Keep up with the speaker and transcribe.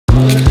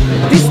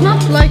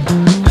like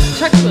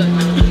chocolate.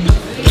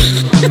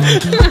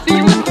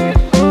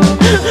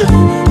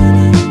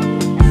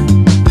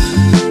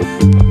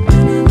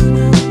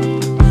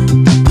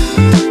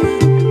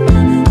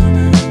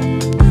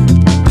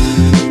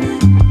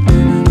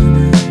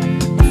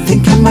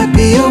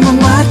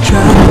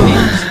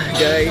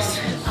 Guys,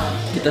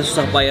 kita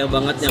susah payah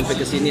banget nyampe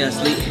ke sini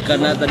asli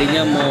karena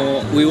tadinya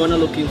we wanna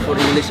looking for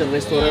Indonesian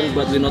restaurant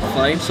but we not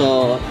find.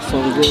 So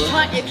Songgul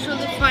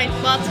Actually fine,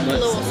 but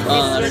close.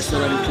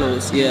 Restaurant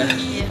closed, yeah.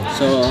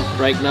 So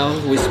right now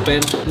we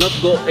spend not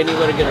go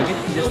anywhere again, okay?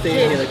 Just stay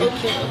here, okay?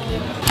 Okay.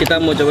 Kita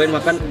mau cobain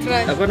makan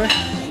Try. apa namanya?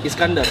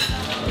 Iskandar.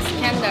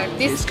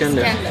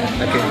 Iskandar.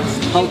 Okay.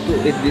 How to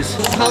eat this?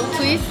 How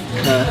to eat?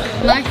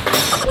 Like.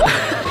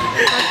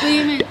 What do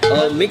you mean?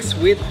 Mix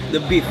with the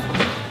beef,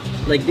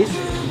 like this.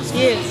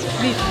 Yes,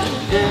 beef.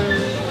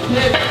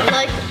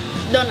 Like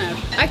doner.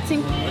 I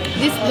think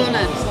this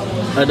doner.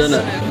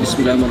 Doner.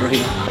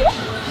 Bismillahirrahmanirrahim.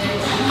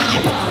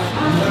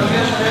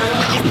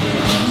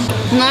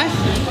 Nice.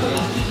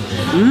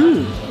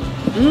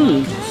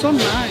 So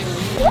nice.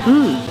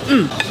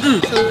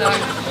 So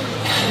nice.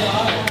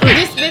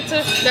 This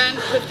better than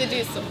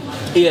tiba2.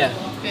 Yeah,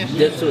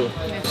 that's true.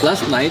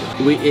 Last night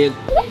we ate.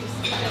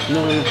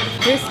 No.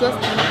 This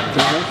last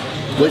time.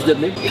 What's the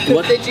name?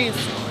 What? Tiba2.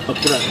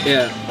 Okra.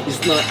 Yeah,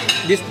 it's not.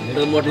 This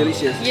more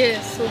delicious.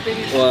 Yes, so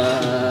delicious.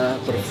 Wah,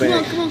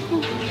 perfect. Come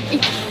on.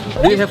 Eat.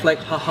 Do you have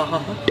like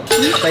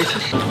spicy?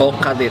 Oh,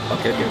 cut it.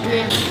 Okay.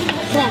 Yeah.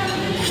 Come on.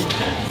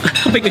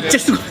 Apa yang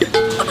nge-chest gue?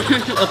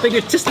 Apa yang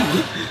nge-chest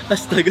gue?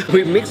 Astaga,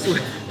 we mix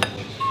with.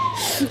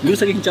 Gue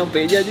saking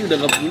capeknya aja udah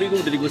gak peduli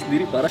gue dari gue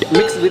sendiri parah.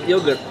 Mix with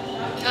yogurt.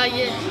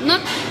 Yeah.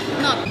 Not.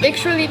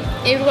 Actually,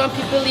 everyone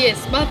people yes,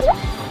 but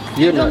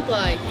You I don't not?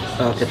 like.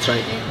 Okay,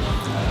 try.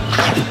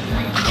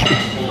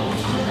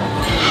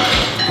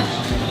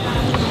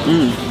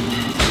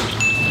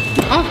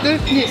 Oh,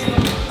 there's this.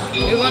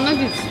 You wanna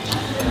this?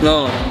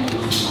 No,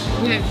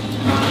 Yeah.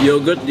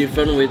 yogurt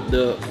different with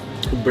the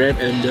bread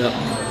and the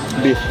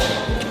beef.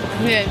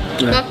 Yeah.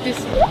 Not this.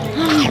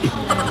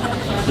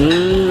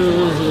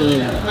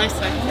 Nice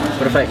one.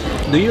 Perfect.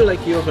 Do you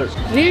like yogurt?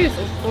 Yes,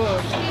 of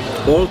course.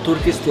 All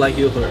Turkish like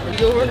yogurt.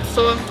 Yogurt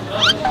so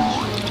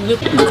good.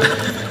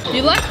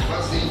 You like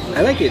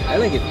I like it.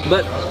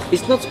 But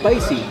it's not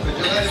spicy.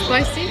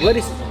 spicy? What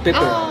is pepper?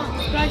 Oh,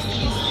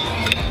 spicy.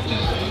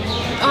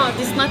 Oh,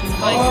 this not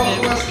spicy.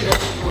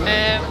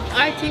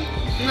 I think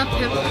not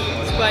have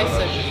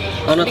spicy.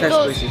 Oh, not have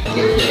Because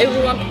spicy.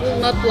 everyone will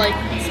not like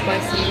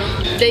spicy, you know.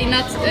 They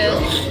not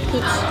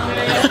put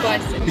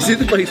spicy. Di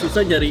situ paling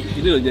susah nyari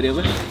ini loh, nyari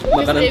apa?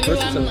 Makanan Because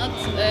terus everyone susah. not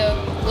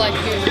like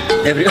you.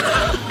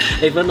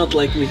 Everyone not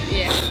like me.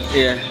 Yeah.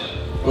 Yeah,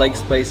 like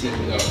spicy.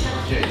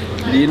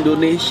 Di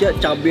Indonesia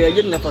cabai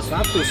aja level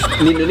 100.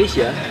 Di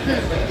Indonesia,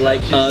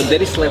 like there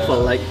is level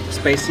like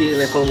spicy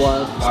level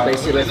 1,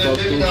 spicy level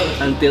 2,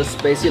 until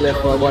spicy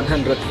level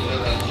 100.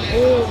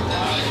 Oh.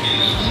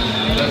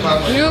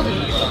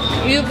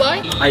 You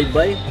buy? I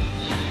buy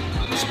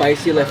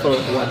spicy level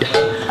 1,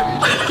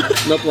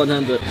 not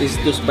 100. It's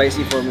too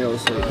spicy for me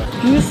also.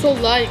 You so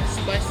like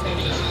spicy.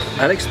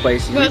 I like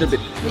spicy a But little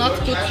bit. not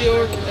good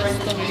your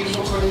stomach.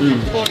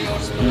 For your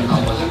stomach.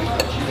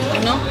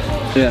 You know?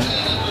 Yeah,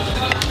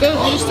 Because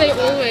you say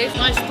always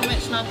my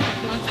stomach's not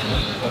good.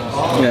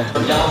 yeah.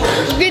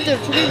 Together.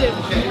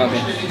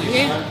 Okay.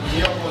 Yeah.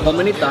 How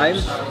many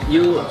times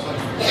you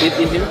eat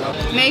in here?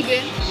 Maybe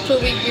 2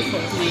 weeks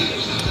before. Maybe.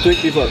 2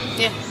 weeks before.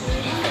 Yeah.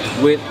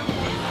 With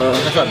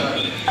Hassan.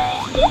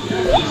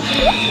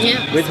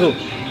 Yeah. With who?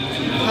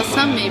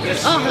 Hassan maybe.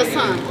 Oh,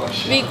 Hassan.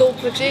 We go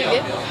to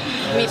jail.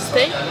 We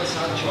stay.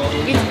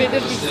 We together.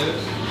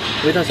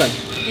 With Hassan.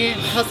 Yeah.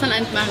 Hassan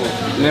and Merve.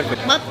 Merve.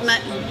 But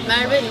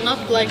Merve not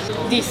like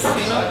this,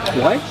 you know.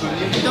 Why?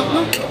 Don't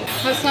know.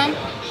 Hassan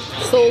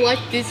so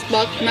like this,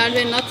 but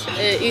Merve not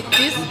eat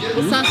this.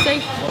 Hassan say,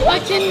 I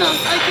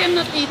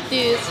cannot eat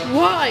this.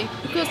 Why?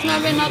 Because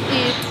Merve not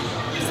eat.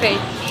 Say,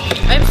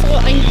 I'm so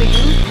angry.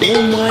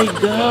 You know? Oh my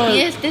god.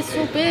 Yes, that's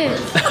so bad.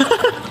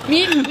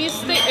 me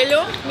stay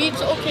alone. Me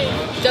it's okay.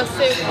 Just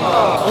say.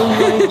 Oh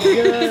my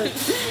god.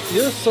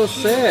 You're so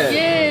sad.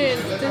 Yes,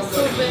 that's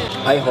so bad.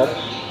 I hope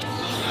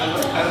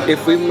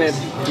if we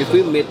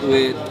meet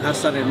with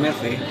Hassan and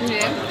Merve,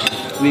 Yeah.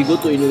 we go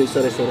to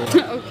Indonesia restaurant.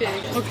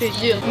 Okay,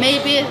 deal.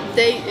 Maybe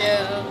they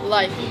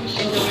like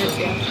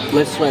Indonesia.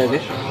 Let's try,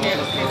 okay?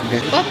 Yeah, Okay.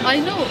 But I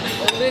know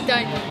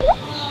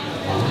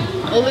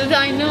already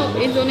I know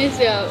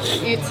Indonesia.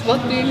 It's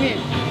what do you mean?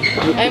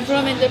 I'm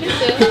from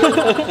Indonesia.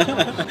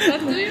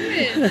 What do you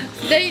mean?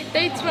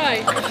 They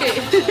try.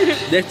 Okay.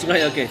 Let's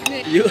try, okay?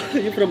 You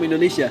from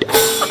Indonesia?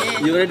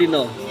 Yeah. You already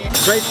know. Yeah.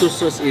 Try to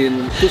search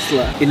in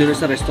Tuzla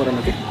Indonesia restaurant,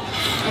 okay?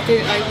 Okay,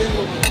 I will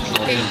go.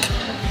 Okay.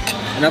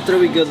 And after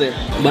we go there,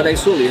 but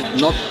actually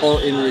not all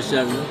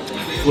Indonesian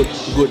food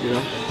good, you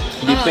know.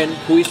 Depend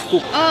who is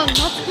cook. Oh,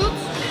 not good.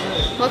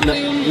 What do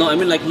you mean? No, I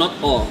mean like not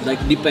all. Like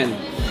depend.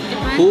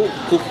 Depend? Who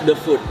cook the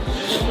food?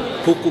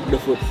 Who cook the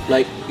food?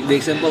 Like the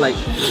example, like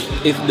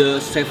if the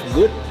chef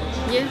good,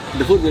 Yeah.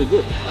 the food will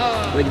good.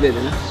 Oh. Like that,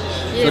 you know.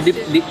 So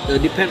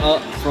depend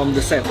from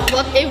the chef.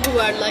 What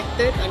everywhere like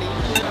that, Ali?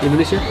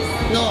 Indonesia?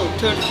 No,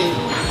 Turkey.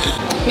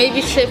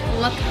 Maybe chef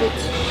not good,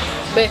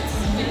 but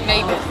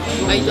maybe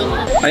I don't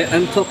know.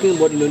 I'm talking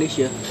about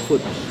Indonesia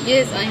food.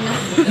 Yes, I know.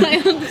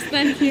 I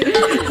understand you.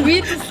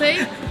 We to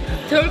say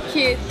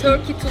Turkey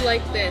to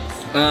like that.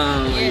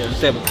 Iya,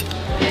 Sam.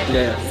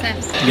 Iya. Sam.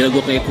 Gila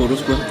gue kayak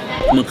kurus gue,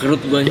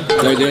 mengkerut gue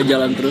gara-gara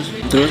jalan terus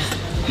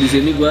di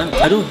sini gue,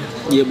 aduh,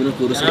 iya bener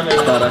kurus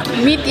parah.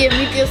 Media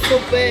so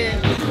bad.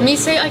 Me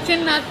say I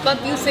cannot, but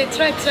you say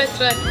try.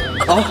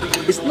 Oh,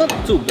 it's not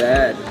too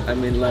bad. I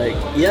mean like,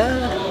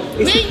 yeah.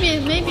 Maybe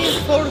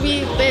for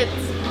me bad,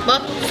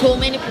 but so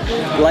many people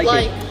Like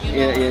like it.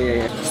 you know.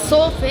 Yeah.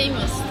 So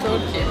famous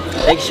Turkey.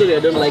 Actually, I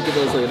don't like it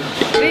also. You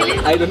know? Really?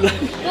 I don't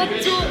like.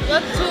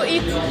 What to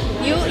eat?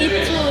 You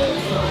eat too.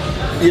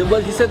 Yeah,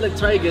 but he said like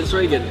try again.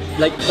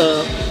 Like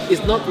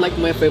it's not like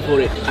my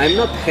favorite. I'm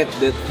not hate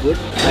that food.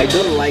 I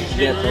don't like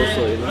that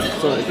also. You know.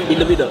 So in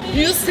the middle.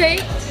 You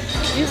say,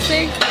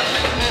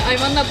 I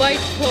wanna buy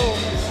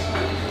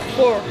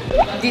for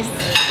this.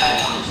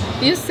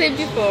 You say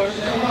before.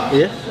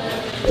 Yeah.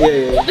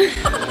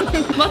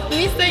 But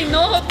me say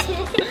no to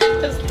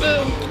just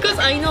because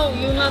I know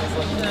you not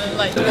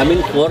like. I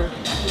mean for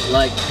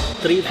like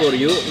 3 for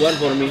you, 1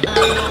 for me.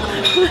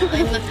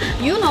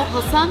 You know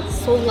Hassan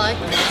so like.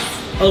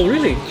 Oh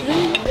really?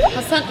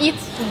 Hassan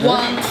eats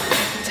 1,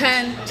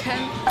 10.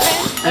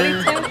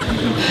 Only 10.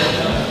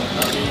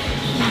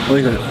 Oh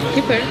yeah.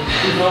 Keeper.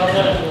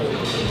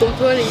 Don't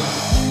worry.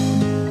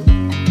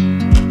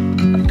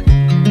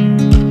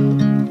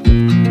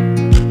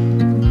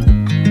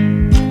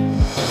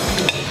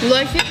 You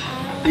like it?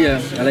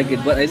 Yeah, I like it,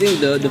 but I think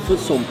the food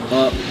so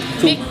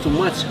too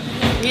much.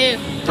 Yeah,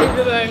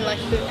 everywhere like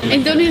that.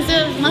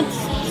 Indonesia not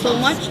so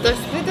much. That's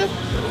better.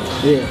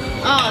 Yeah.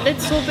 Ah,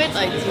 that's so bad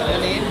idea.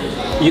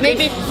 You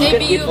Maybe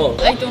can eat all.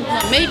 I don't know.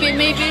 Maybe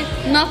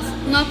not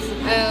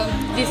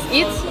this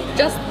eat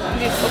just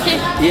this. Okay.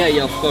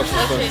 Yeah, of course.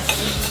 Okay.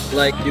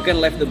 Like you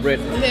can leave the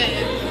bread. Yeah.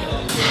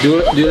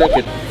 Do you like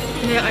it?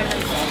 Yeah, I like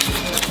it.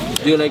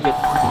 Do you like it?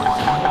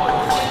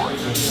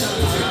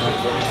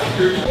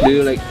 Do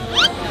you like?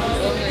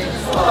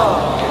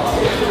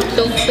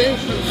 Don't say.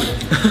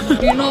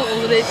 You know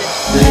already.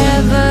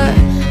 Forever,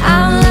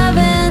 I'm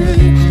loving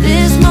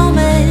this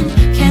moment.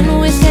 Can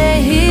we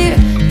stay here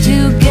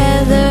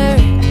together?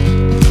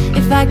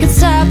 If I could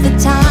stop the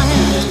time.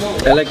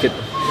 I like it.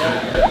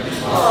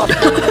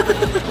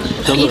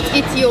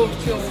 It's yours.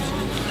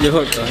 You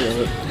heard?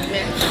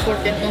 Yeah,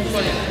 forget, don't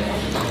forget.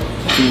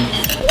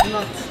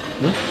 Not.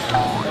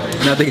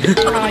 Nothing.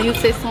 You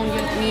say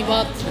something to me,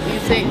 but you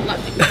say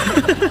nothing.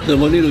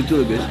 Nama ini lucu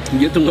loh guys.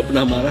 Dia tuh nggak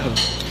pernah marah.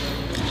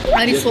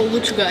 Ari so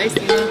lucu guys,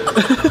 you know.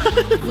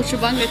 Lucu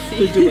banget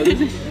sih. Lucu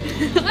banget sih.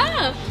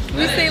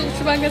 We say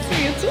lucu banget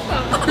sih itu.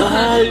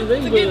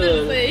 Remember.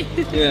 Together say.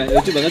 Ya,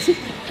 lucu banget sih.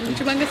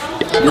 Lucu banget sih.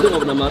 Dia tuh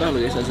nggak pernah marah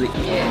loh guys asli.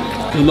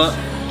 Cuma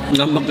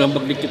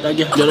ngambek-ngambek dikit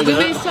aja.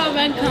 Gara-gara. Rumeysa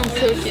when come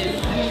Turkey.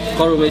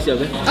 Kau Rumeysa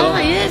kan? Oh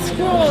yes,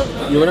 bro.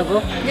 Gimana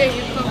kok? Yeah,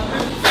 you come.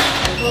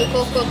 Go.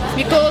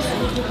 Because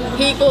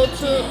he go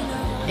to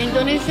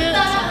Indonesia,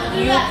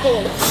 you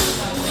go.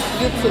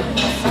 YouTube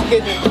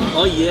together.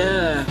 Oh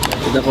iya,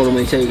 kita ke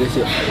Rumeysa ya guys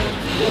yuk.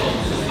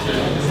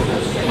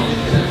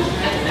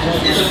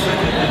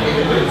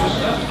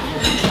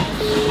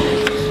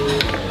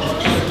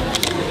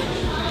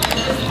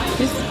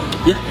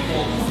 Yeah.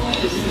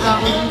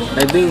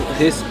 I think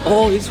he's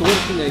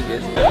working I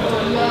guess.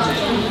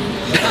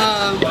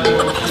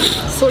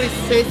 Sorry.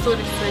 Say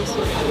sorry.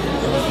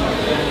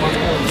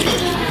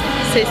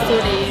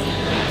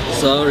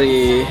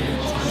 Sorry.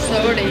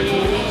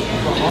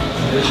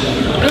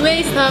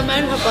 Rümeysa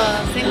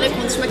merhaba. Seninle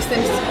konuşmak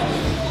istemiştim.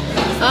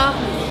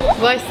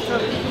 Vice'ta.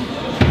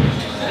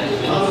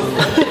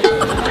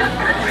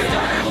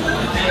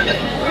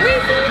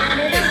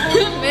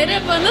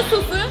 Merhaba,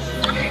 nasılsın?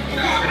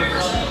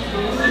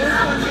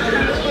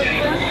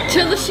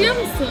 Çalışıyor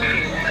musun?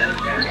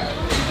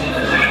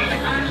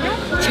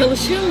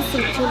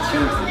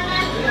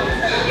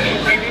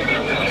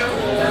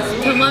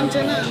 Tamam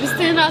canım. Biz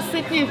seni rahatsız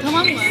etmeyelim,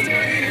 tamam mı?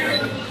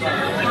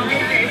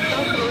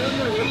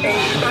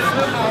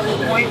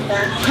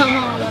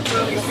 Tamam.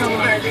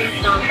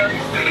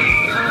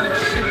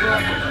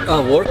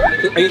 Work?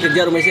 Ayo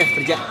kerja Rumeysa,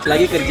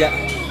 kerja.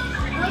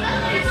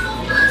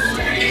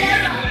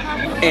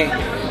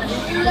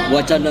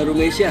 Wacana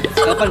Rumeysa,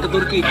 kapan ke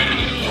Turki?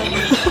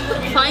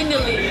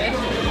 Finally.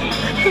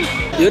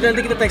 Yaudah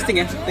nanti kita texting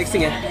ya.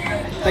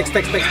 Text.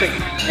 Text.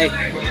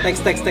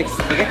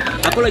 Oke?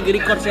 Aku lagi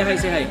record, say hi.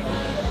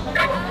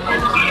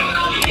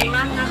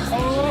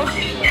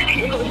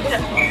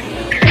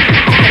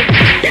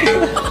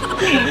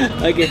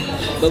 Oke,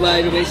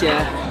 bye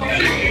Rumeysa.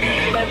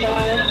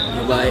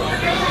 Bye.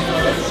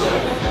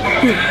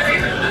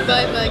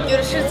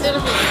 Görüşürüz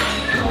canım.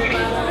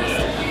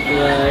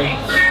 Bye.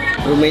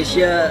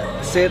 Rumeysa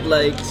said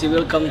like she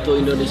will come to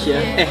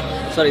Indonesia.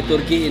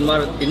 Turkey in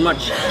March.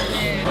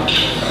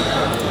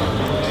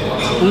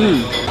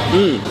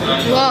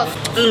 What?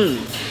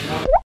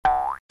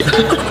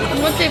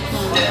 What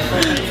happened?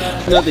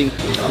 Nothing.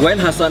 When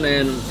Hassan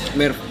and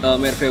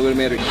Merve will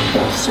marry?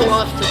 So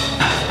after.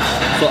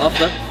 So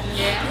after?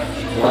 Yeah.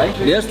 Why?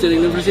 They are still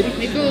in university?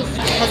 Because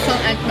Hassan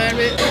and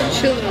Merve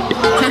children.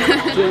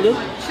 Children?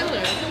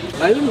 Children.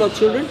 I am not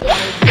children.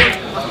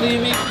 What do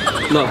you mean?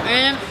 No.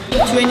 I am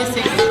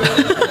 26.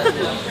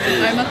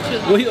 I'm not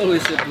children. Why you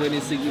always say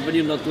 26 even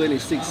you're not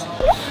 26?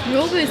 You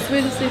always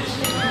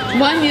 26.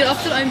 1 year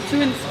after I'm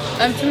 20.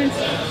 I'm 20.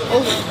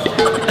 Oh.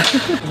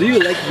 Do you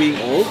like being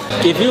old?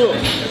 If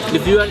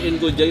you are in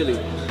Gojaili,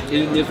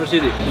 in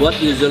university, what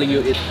usually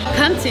you eat?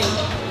 Canteen.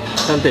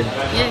 Something.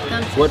 Yeah,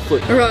 canteen. What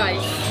food?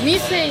 Rice. Me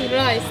say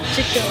rice,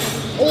 chicken.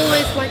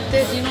 Always like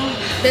that, you know.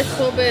 That's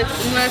so bad.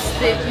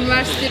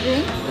 University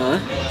room. Huh?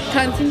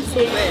 Canteen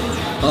so bad.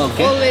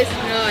 Okay. Always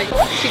rice,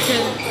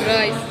 chicken,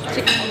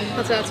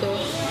 potato.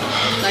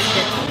 Like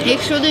that.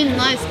 Actually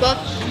nice, but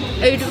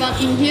everyone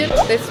in here,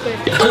 that's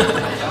bad.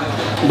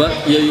 But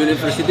your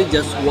university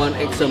just one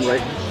exam,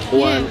 right?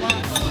 One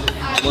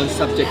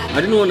subject.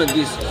 I don't want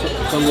this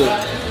Songgul.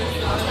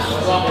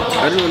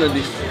 I don't want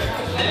this.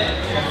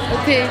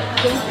 Okay,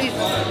 don't eat.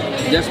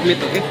 Just meat,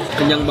 oke?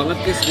 Kenyang banget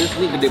guys, serius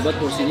nih gede banget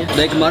porsinya.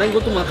 Dari kemarin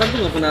gue tuh makan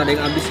tuh gak pernah ada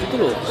yang habis gitu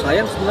loh.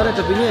 Sayang sebenarnya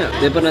tapi ini ya,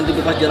 daripada nanti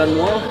gue pas jalan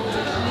mall.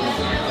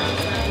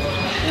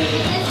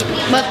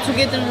 But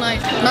together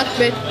nice, not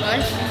bad,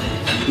 right?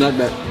 Not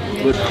bad.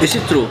 Good. Is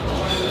it true?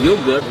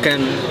 Yogurt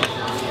can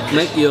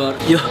make your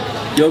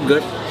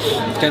yogurt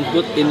can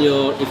put in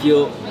your if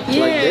you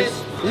like this.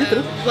 Is it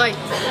true? White.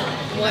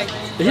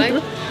 Is it Right?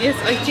 true? Yes,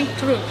 I think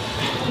true.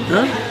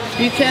 Huh?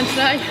 You can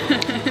try.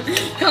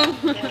 Come.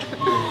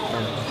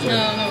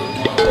 No.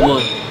 Come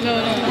on. No.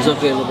 It's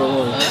okay, no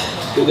problem.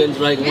 You can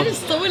try. Come on. It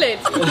is too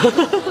late.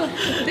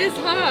 This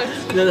hard.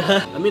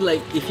 I mean,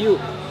 like if you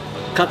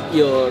cut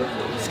your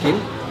skin,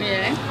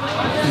 Yeah.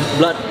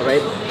 blood,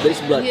 right? There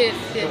is blood. Yes.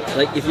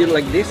 Like if you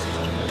like this,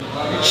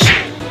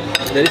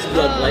 there is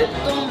blood, right?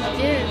 Don't.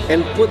 Yes.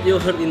 And put your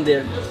heart in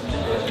there.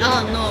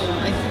 No.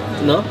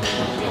 No?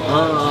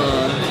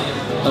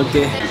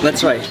 Okay. Let's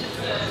try.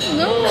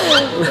 No.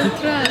 Don't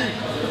try.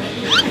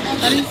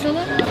 Are you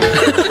salad?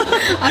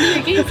 Are you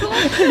against salad?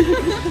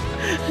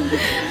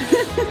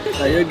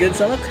 Are you against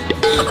salad?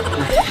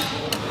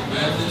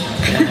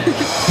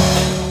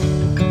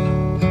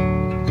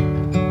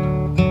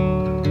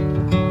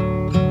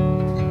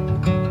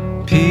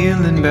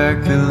 Peeling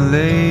back the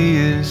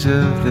layers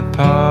of the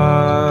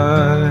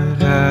part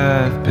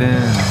I've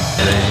been.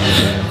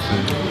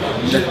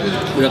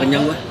 Udah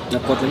kenyang gua,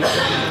 nggak kuat lagi.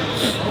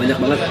 Banyak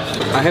banget.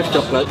 I have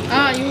chocolate.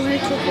 You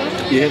like chocolate?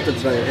 You have to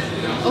try it.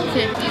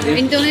 Okay.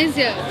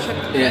 Indonesia.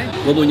 Iya,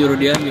 gua mau nyuruh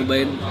dia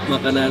nyobain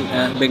makanan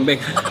beng-beng.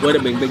 Gua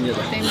ada beng-bengnya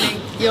tuh. Same thing.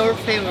 Your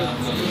favorite.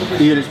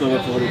 Here is my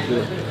favorite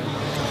food.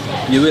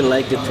 You will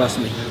like it, trust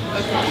me.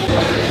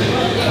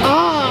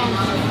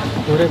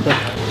 What is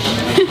that?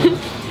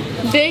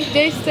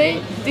 They say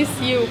this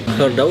you.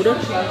 Her daughter?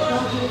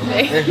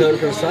 They,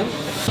 Her son?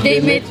 they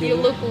made you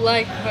look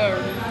like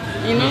her.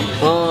 You know?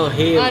 Oh,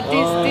 him.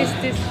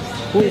 This.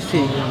 Who is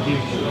he?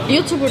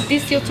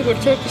 This YouTuber,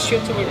 Turkish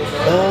YouTuber.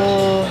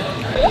 Oh,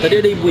 tadi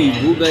ada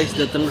ibu-ibu guys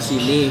datang ke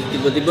sini.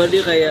 Tiba-tiba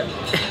dia kayak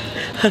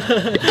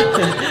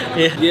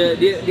ya,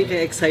 dia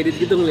kayak excited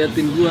gitu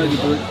ngeliatin gua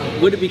gitu.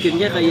 Gua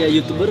dipikirnya kayak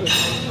YouTuber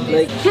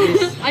like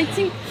this. I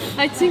think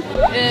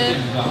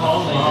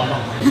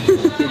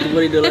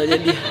YouTuber idolanya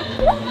dia.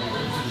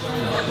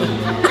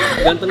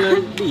 Gantengan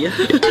dia.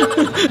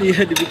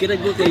 Iya, dipikirnya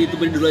gua kayak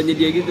YouTuber idolanya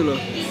dia gitu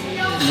loh.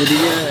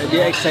 Jadinya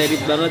dia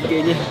excited banget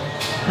kayaknya.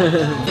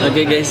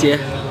 Oke guys ya,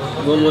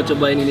 gue mau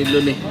cobain ini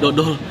dulu nih,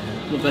 dodol.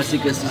 Gue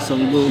kasih ke si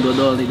Songgul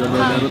dodol nih, dodol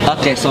Garut.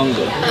 Oke,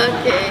 Songgul.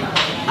 Okay.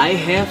 I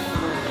have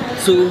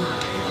two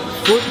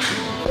food.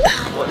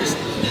 What is?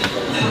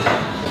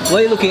 What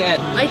are you looking at?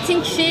 I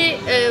think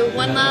she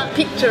wanna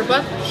picture,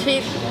 but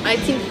I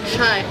think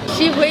shy.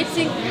 She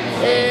waiting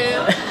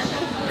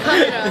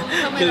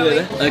camera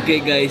wait.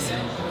 Oke guys,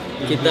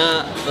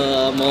 kita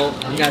mau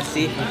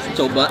ngasih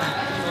coba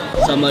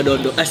sama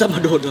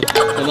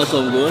sama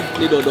Songgul.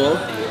 Ini dodol.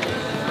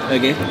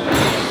 Oke.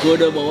 Gue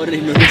udah bawa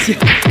dari Indonesia.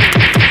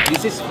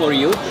 This is for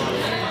you.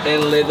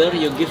 And later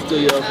you give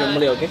to your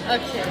family, okay?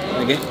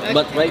 Okay.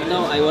 But right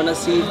now I wanna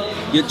see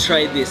you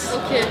try this.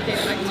 Okay.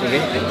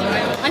 Okay.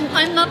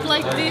 I'm not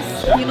like this,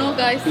 you know,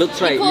 guys. Look,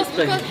 try. Because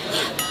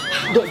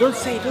Don't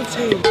say.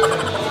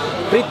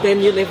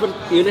 Pretend you never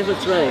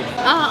try.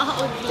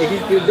 okay. Okay,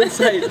 you don't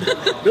say.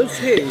 Don't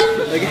say.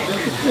 Okay.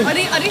 Are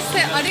they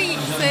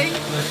saying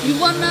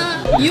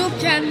you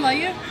can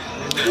liar?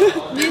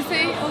 They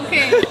say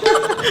okay.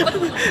 But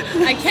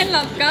I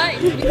cannot,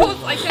 guys,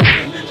 because I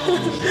can.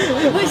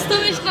 My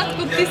stomach is not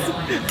good. This.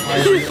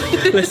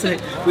 Let's try.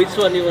 Which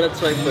one you wanna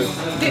try first?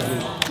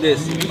 This.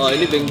 Oh,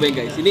 ini beng-beng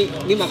guys.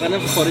 Ini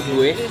makanan favorit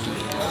gue.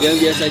 Yang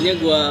biasanya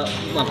gue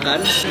makan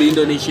di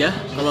Indonesia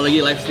kalau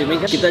lagi live streaming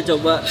kan. Kita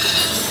coba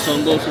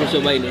Songgul suruh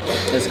cobain ya.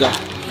 Let's go.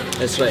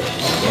 Let's try.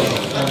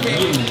 Okay.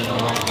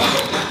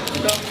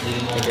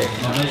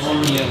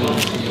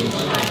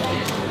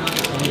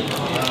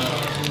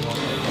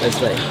 Let's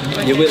try.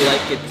 You will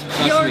like it.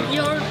 Trust me.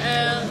 Your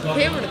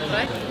favorite,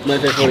 right? My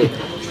favorite.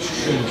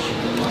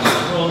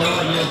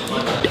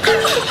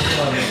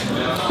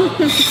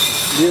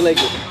 Do you like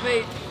it?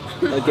 Wait.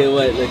 Okay,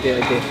 wait.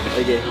 Okay.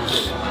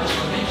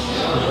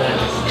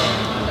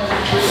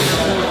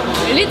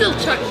 A little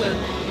chocolate.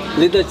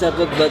 Little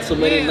chocolate, but so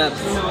many Yeah.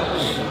 nuts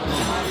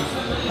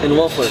and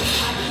wafer.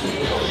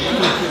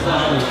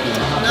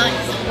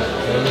 Nice.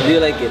 Do you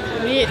like it?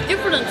 Yeah,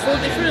 different, so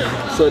different.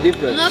 So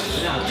different.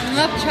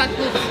 Not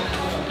chocolate.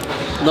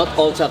 Not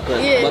all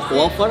chocolate, Yes. but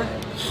wafer,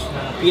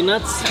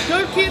 peanuts,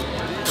 Turkey,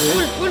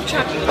 full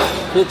chocolate.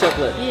 full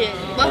chocolate. Yeah,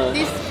 but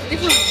this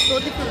different, so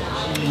different.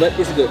 But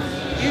it's good.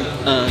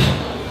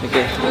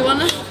 Okay. You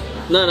wanna?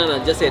 No,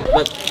 just it.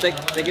 But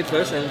take it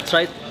first and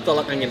try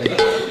tolak angin lagi.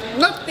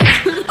 Not this.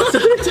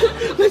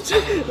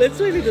 Let's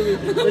try a little bit.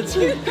 Let's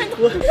try.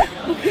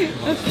 Okay.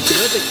 Can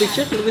I take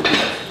picture a little bit?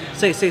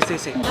 Say.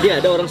 Dia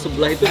ada orang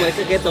sebelah itu,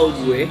 mereka kayak tahu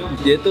gue.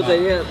 Dia tuh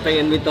kayaknya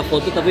pengen minta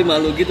foto tapi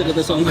malu gitu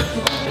kata Songgul.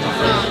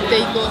 There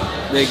you go.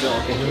 There you go.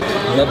 Okay.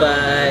 Bye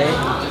bye.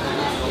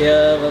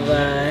 Yeah, bye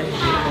bye.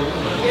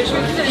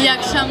 İyi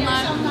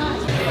akşamlar.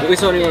 Which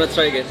one you wanna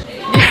try again?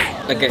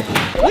 Okay.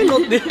 Why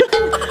not this?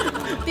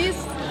 This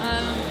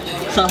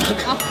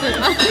Salak. after.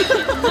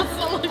 Not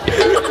salad.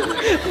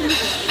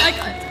 Like,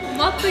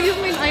 what do you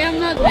mean? I am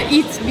not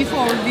eat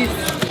before this.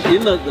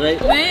 You not right?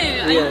 No,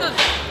 I Yeah. am not.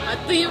 What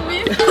do you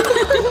mean?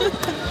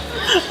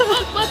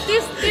 but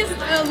this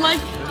like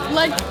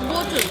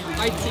water,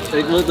 I think.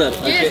 Like water.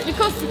 Okay. Yes,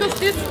 because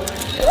this.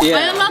 Yeah.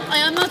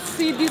 I am not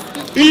see this.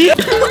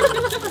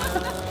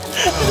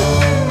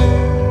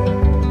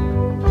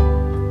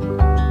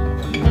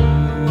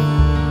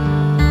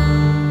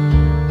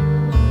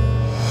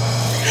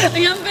 I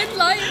am bad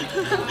liar.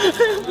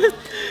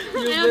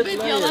 I am bad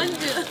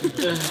yalancı.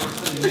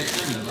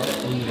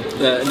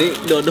 Nah, ini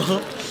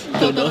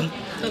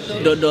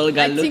dodol I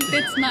galuh. think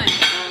that's nice.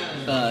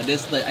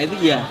 That's like, I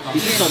think yeah,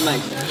 this is so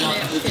nice.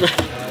 Let's try.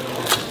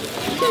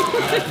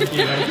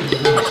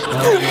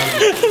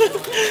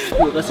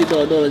 Gue kasih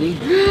dodol nih.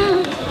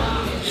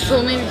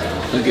 So many.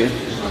 Okay.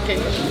 Okay.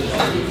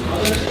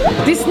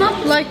 This not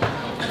like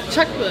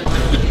chocolate.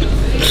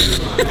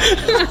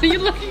 Are you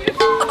lying?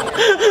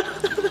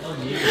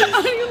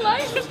 Are you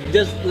lying?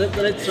 Just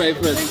let's try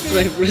first.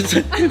 Try first.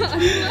 Are you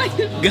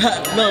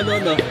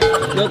lying? No.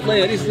 Not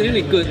liar. It's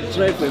really good.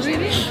 Try first.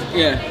 Really?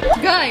 Yeah.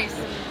 Guys,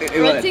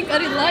 What? I think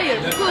are you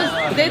liar because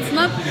that's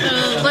not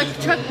like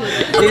chocolate.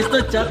 It's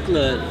not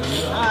chocolate.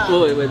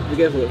 Oh wait, be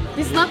careful.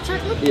 It's not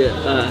chocolate.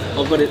 Yeah.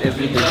 Open it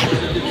everything.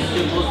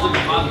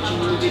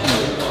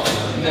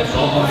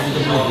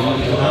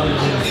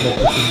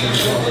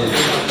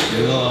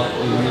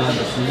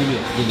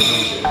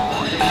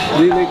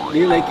 Do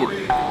you like it?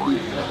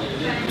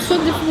 So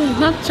different,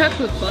 not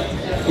chocolate, but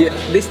Yeah,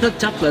 this not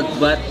chocolate,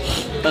 but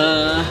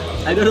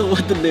I don't know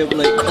what the name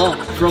like. Oh,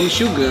 from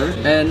sugar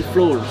and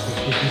flour.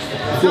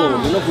 Flour,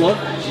 you know flour?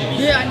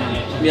 yeah, I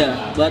know.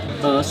 Yeah, but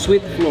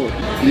sweet flour.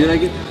 Do you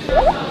like it?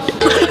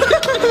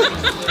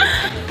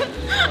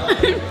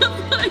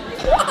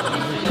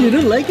 You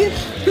don't like it?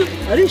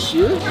 Are you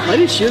sure? Are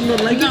you sure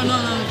not like No,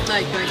 it?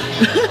 like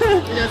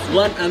just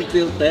 1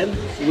 until 10.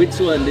 Which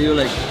one do you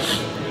like?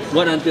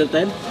 1 until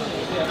 10?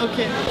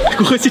 okay.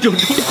 Gue kasih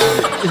dodol.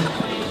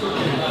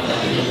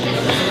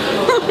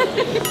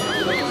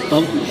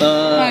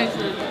 Nice.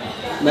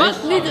 Nice.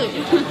 But little.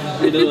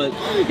 Little what?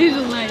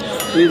 Little nice.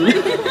 Little.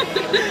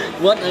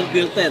 1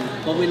 until 10.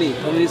 How many?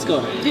 How many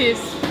score? This.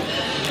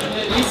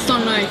 It's so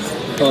nice.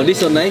 Oh, this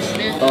so nice?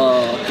 Yeah.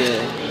 Oh, okay.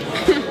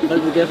 But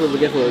be careful, be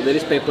careful. There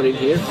is paper in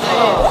here,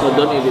 so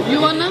don't eat it.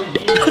 You wanna?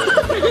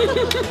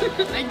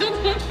 I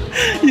don't want.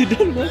 You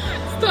don't want?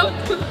 Stop.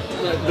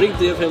 Bring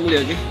to your family,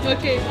 okay?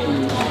 Okay.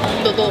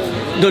 Dodol.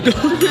 Dodol.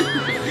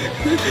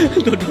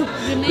 Dodol.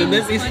 The name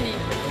is funny.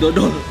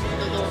 Dodol.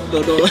 Dodol.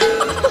 Dodol.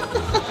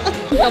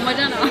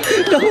 Tambayong.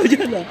 Tahu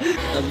aja lah.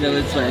 Tapi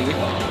let's try, okay?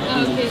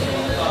 Okay.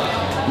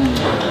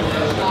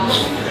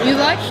 You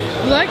like?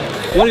 You like?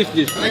 What is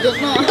this? I don't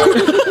know.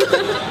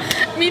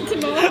 Me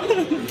too.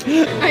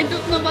 I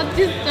don't know what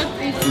this that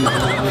is.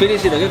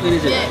 Finish it, okay?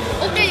 Finish it.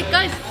 Yeah. Okay,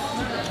 guys.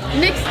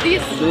 Next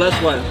this. The last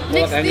one.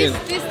 Next Tolak angin.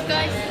 this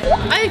guys.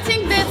 I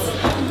think that's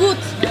good.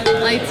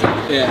 I think.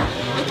 Yeah.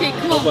 Okay,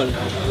 come on. Open.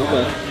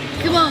 Open.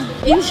 Come on.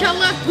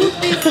 Inshallah good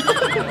this.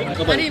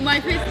 Open. Sorry, my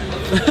face.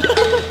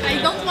 I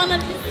don't wanna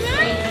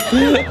cry.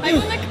 I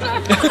wanna cry.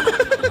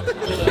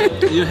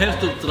 You have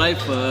to try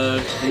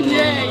first.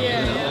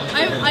 Yeah.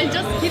 I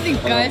just kidding,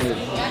 guys.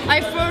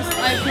 I first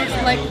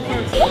like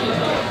first.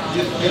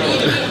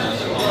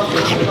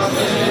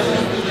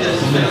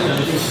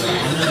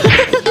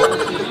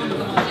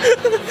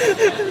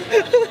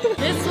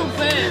 It's so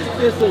bad.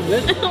 It's so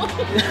bad.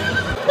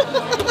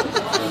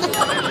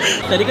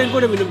 Tadi kan gue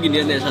udah minum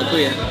ginian ya, satu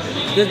ya.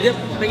 Terus dia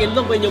pengen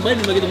nyobain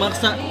begitu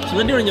maksa.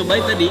 Sebenarnya dia udah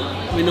nyobain tadi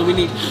minum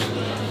ini.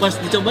 Pas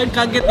dicobain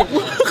kaget nih,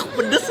 wah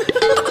pedes.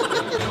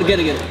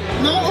 Again.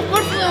 No, of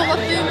course no. What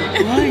do you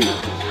mean? Why?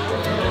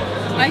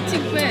 I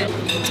think bad.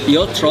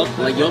 Your throat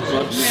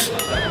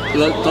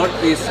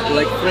is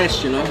like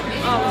fresh, you know.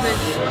 Oh,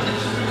 fresh.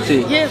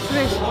 See, Yeah,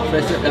 fresh.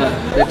 fresh.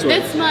 That's why.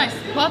 That's nice,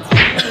 but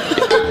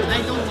I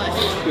don't like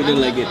it. You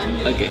don't like it.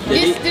 Okay.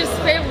 Jadi, This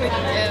favorite.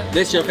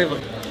 that's your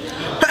favorite.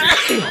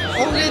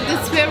 Already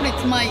this favorite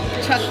my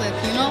chocolate,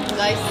 you know,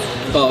 guys.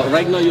 Oh,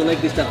 right now you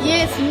like this chocolate?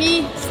 Yes,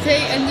 me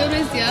stay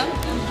Indonesia.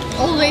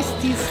 Always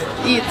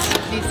eat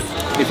this.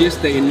 If you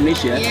stay in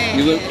Indonesia, Yeah.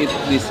 you will eat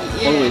this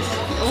Yeah, always.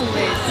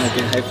 Always.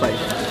 Oke, high five.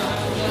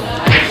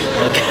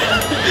 Oke.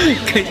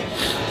 Guys,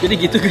 jadi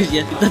gitu guys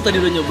ya. Kita tadi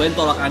udah nyobain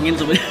tolak angin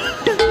sebenarnya.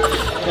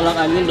 Tolak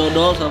angin,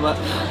 dodol sama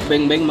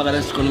beng-beng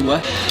makanan kesukaan gua.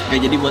 Oke,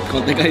 jadi buat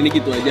konten kali ini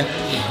gitu aja.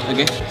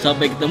 Oke,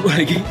 sampai ketemu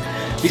lagi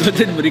di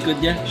konten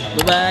berikutnya.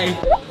 Bye bye.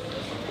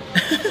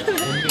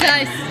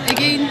 Guys,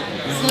 again,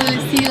 so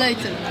see you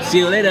later. See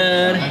you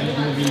later.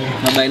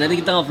 Bye bye. Nanti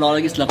kita nge-vlog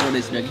lagi setelah keluar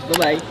dari sini. Bye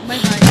bye. Bye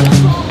bye.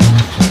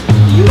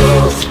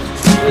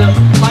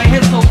 My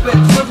head so bad.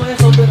 My head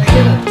so bad.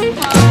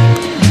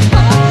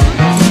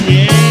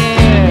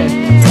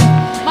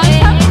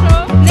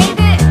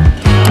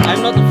 I'm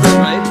not a friend,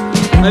 right?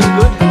 I'm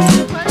good.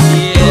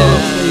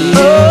 Yeah.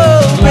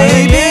 Oh,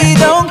 baby,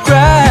 don't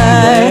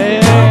cry.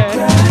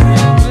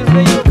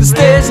 'Cause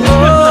there's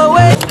no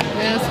way.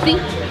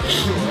 Speak.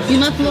 Do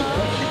not look.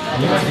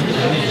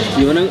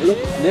 You wanna look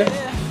there?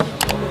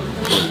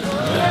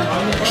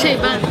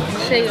 Ben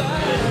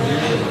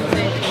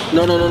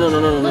No.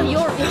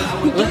 You.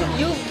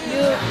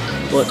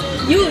 What?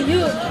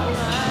 You.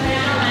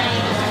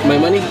 My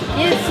money?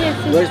 Yes.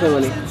 Where's my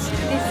money?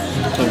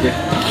 Okay.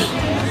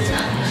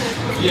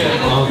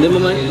 Then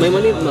my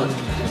money? No.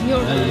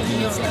 Your.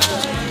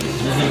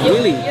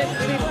 Really?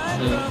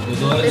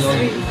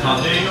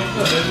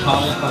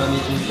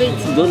 Wait.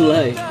 Don't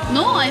lie.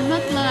 No, I'm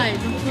not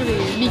lying. Don't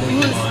worry.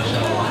 Because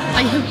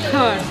I have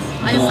card.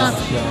 I'm not.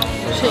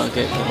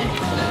 Oke.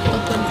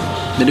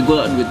 Jadi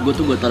duit gue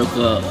tuh gue taruh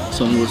ke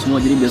Songgul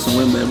semua, jadi biar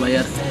Songgul yang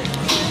bayar-bayar.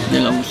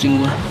 Dia nggak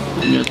pusing gue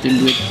ngeliatin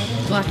duit.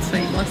 What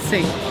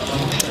say?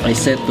 I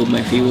said to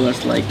my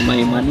viewers like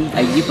my money,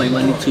 I give my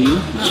money to you,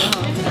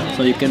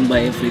 so you can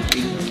buy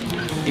everything.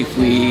 If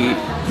we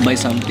buy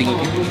something,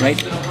 right?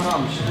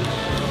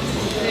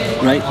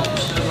 Right?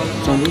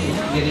 Songgul?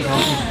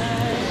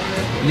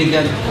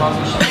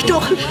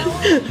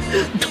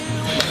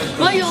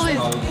 Why you always?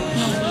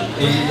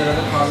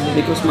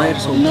 Because my hair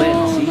so No, bad,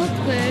 see? not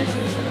bad.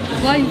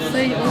 Why you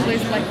say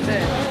always like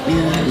that?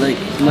 Yeah, like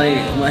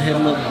my hair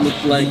not look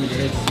like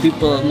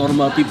people,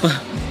 normal people.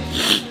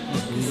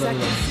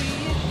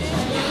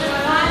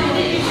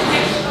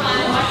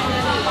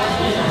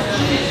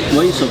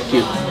 Why you so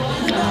cute?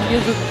 You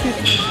look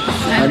cute.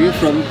 Are you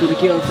from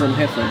Turkey or from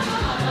heaven?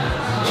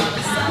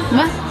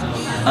 What?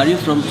 Are you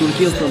from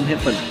Turkey or from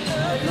heaven?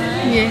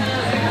 Yeah.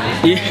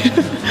 Yeah.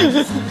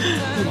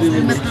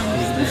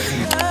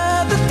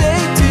 Another day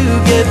to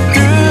get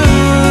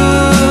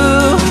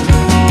through,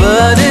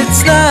 but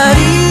it's not